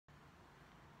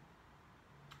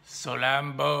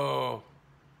Salammbo.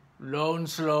 Lone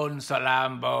Sloan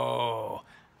Salammbo.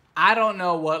 I don't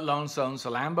know what Lone Sloan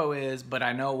Salammbo is, but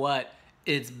I know what?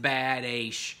 It's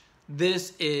bad-ish.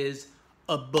 This is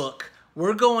a book.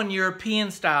 We're going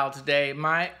European style today.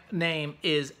 My name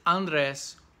is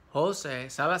Andres Jose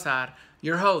Salazar,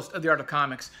 your host of The Art of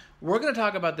Comics. We're going to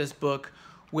talk about this book,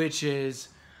 which is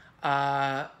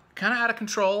kind of out of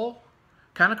control,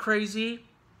 kind of crazy.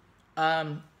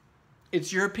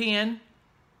 It's European.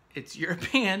 It's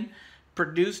European.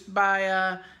 Produced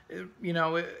by,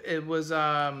 it was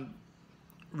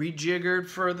rejiggered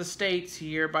for the States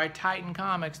here by Titan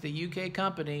Comics, the UK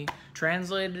company,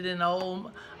 translated in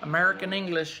old American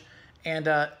English,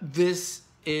 and this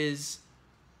is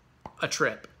a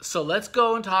trip. So let's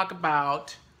go and talk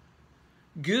about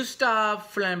Gustave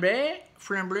Flambeau,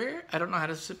 I don't know how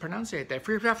to pronounce it there,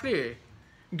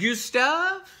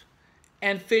 Gustave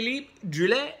and Philippe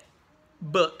Druillet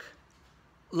book,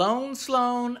 Lone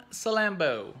Sloan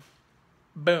Salammbo.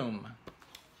 Boom.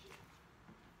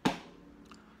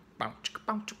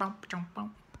 Audio Jungle.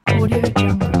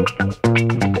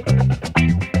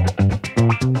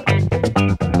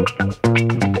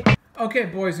 Okay,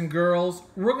 boys and girls,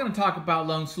 we're going to talk about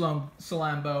Lone Sloan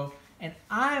Salammbo, and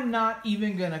I'm not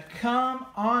even going to come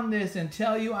on this and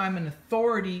tell you I'm an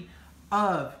authority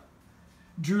of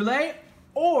Druillet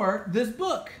or this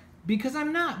book, because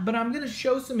I'm not, but I'm going to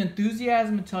show some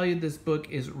enthusiasm and tell you this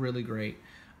book is really great.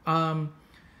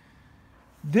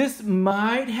 This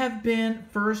might have been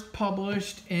first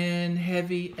published in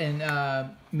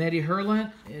Metal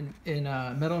Hurlant,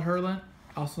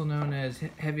 also known as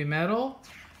Heavy Metal.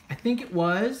 I think it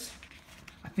was.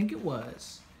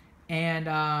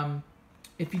 And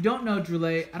if you don't know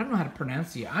Druillet, I don't know how to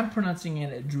pronounce it. I'm pronouncing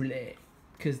it Druillet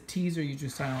because T's are usually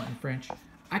silent in French.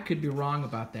 I could be wrong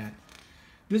about that.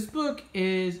 This book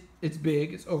it's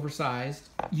big, it's oversized.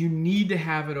 You need to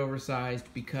have it oversized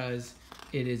because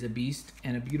it is a beast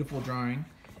and a beautiful drawing.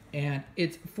 And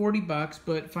it's $40,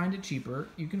 but find it cheaper.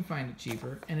 You can find it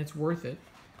cheaper, and it's worth it.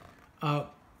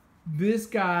 This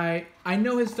guy, I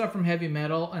know his stuff from Heavy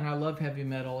Metal, and I love Heavy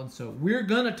Metal, and so we're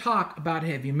gonna talk about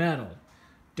Heavy Metal.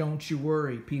 Don't you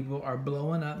worry, people are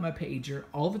blowing up my pager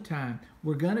all the time.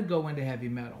 We're gonna go into Heavy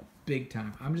Metal, big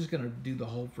time. I'm just gonna do the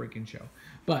whole freaking show.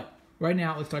 But right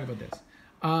now, let's talk about this.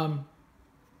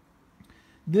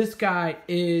 This guy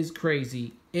is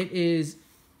crazy.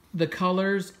 The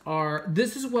colors are,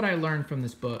 this is what I learned from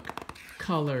this book.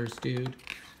 Colors, dude.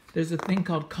 There's a thing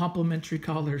called complementary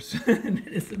colors. And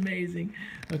it's amazing,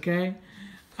 okay?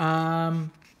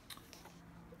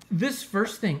 This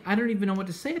first thing, I don't even know what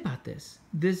to say about this.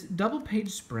 This double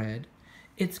page spread,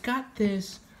 it's got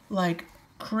this like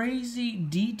crazy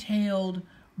detailed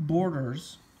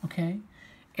borders, okay?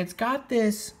 It's got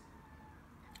this,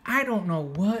 I don't know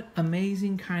what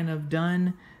amazing kind of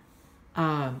done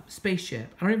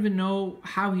spaceship. I don't even know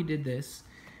how he did this.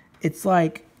 It's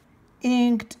like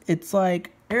inked, it's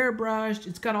like airbrushed,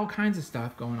 it's got all kinds of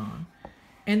stuff going on.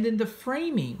 And then the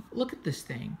framing, look at this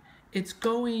thing. It's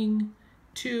going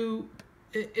to,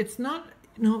 it's not,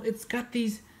 it's got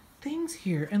these things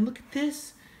here. And look at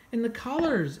this and the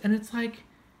colors. And it's like,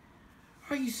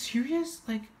 are you serious?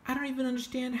 Like, I don't even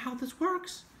understand how this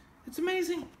works. It's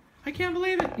amazing. I can't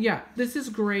believe it. Yeah, this is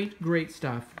great, great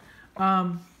stuff.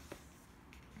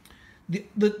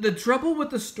 The trouble with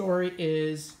the story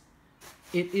is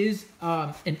it is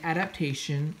an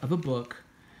adaptation of a book,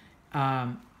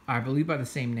 I believe by the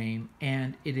same name,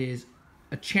 and it is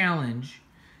a challenge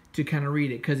to kind of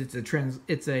read it because it's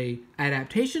a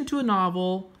adaptation to a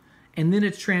novel, and then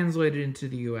it's translated into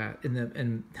the U.S.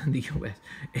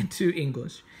 into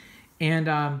English,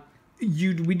 and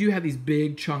we do have these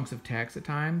big chunks of text at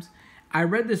times. I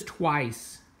read this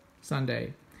twice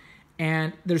Sunday,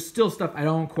 and there's still stuff I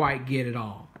don't quite get at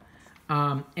all.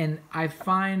 And I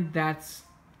find that's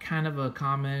kind of a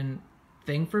common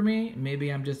thing for me. Maybe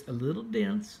I'm just a little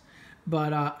dense,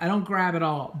 but I don't grab it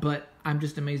all. But I'm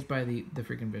just amazed by the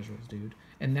freaking visuals, dude.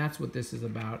 And that's what this is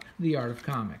about, the art of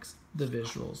comics, the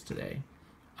visuals today.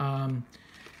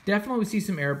 Definitely we see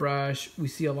some airbrush. We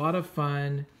see a lot of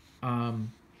fun,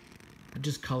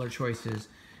 just color choices.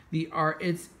 The art,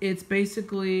 it's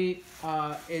basically,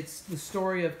 it's the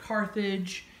story of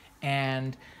Carthage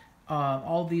and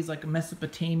all these like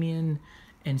Mesopotamian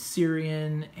and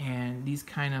Syrian and these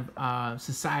kind of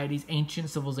societies, ancient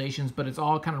civilizations, but it's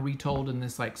all kind of retold in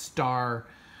this like star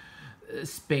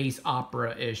space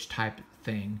opera-ish type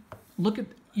thing. Look at,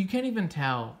 you can't even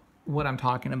tell what I'm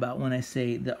talking about when I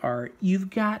say the art. You've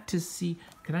got to see,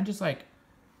 can I just like,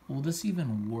 will this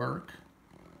even work?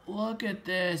 Look at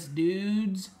this,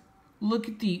 dudes. Look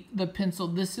at the pencil.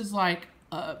 This is like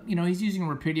you know, he's using a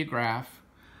rapidograph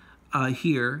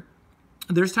here.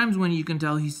 There's times when you can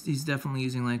tell he's definitely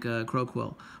using like a crow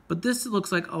quill, but this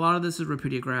looks like a lot of this is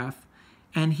rapidograph,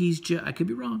 and he's just, I could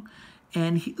be wrong,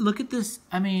 and look at this.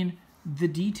 I mean, the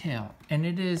detail, and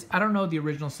it is, I don't know the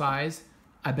original size.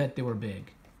 I bet they were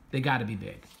big. They got to be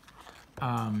big.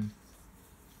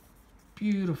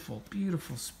 Beautiful,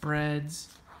 beautiful spreads,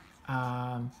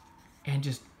 and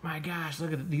just, my gosh,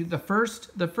 look at the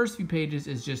first few pages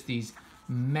is just these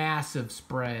massive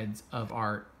spreads of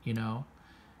art. You know,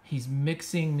 he's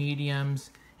mixing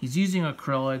mediums. He's using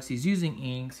acrylics. He's using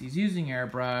inks. He's using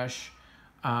airbrush.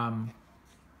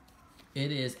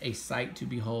 It is a sight to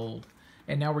behold.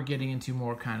 And now we're getting into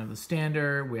more kind of the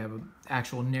standard. We have an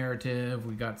actual narrative.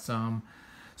 We got some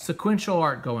sequential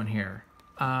art going here.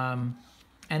 And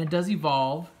it does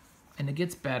evolve, and it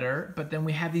gets better. But then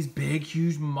we have these big,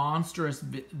 huge, monstrous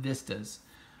vistas.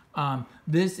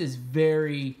 This is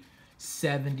very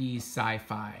 70s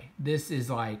sci-fi. This is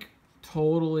like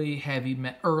totally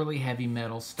early heavy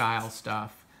metal style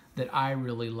stuff that I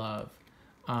really love.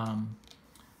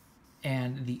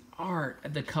 And the art,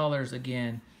 the colors,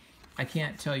 again, I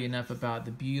can't tell you enough about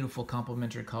the beautiful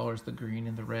complementary colors, the green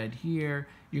and the red here.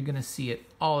 You're going to see it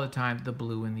all the time, the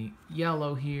blue and the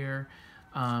yellow here.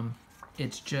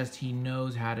 It's just, he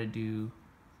knows how to do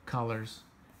colors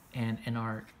and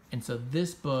art. And so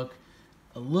this book,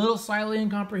 a little slightly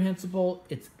incomprehensible.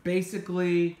 It's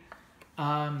basically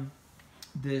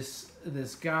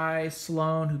this guy,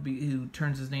 Sloan, who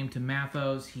turns his name to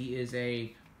Mathos. He is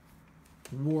a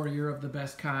warrior of the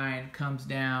best kind, comes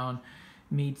down,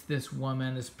 meets this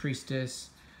woman, this priestess,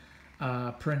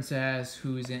 princess,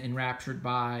 who is enraptured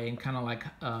by, and kind of like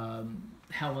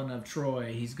Helen of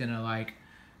Troy. He's gonna like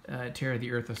tear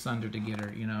the earth asunder to get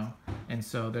her, you know. And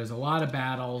so there's a lot of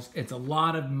battles. It's a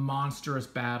lot of monstrous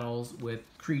battles with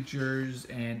creatures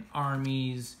and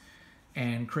armies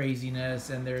and craziness,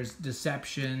 and there's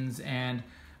deceptions and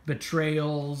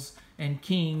betrayals and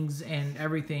kings and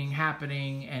everything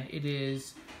happening, and it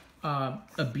is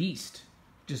a beast.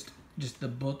 Just the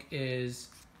book is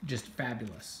just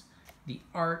fabulous. The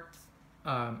art,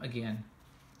 again,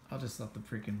 I'll just let the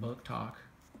freaking book talk,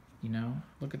 you know.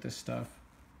 Look at this stuff.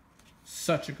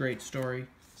 Such a great story,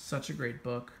 such a great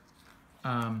book.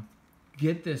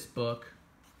 Get this book.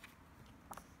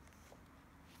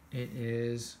 It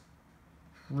is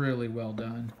really well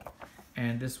done,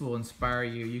 and this will inspire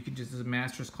you. You could just, as a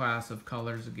master's class of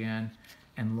colors again,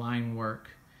 and line work,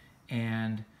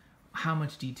 and how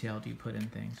much detail do you put in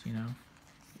things, you know?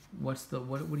 What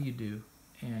do you do,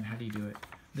 and how do you do it?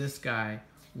 This guy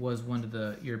was one of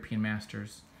the European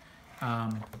masters.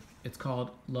 It's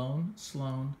called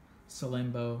Sloan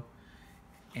Salammbo,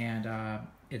 and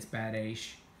it's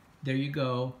badass. There you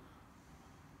go.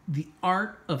 The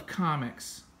art of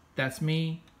comics. That's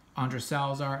me, Andres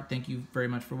Salazar. Thank you very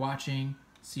much for watching.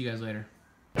 See you guys later.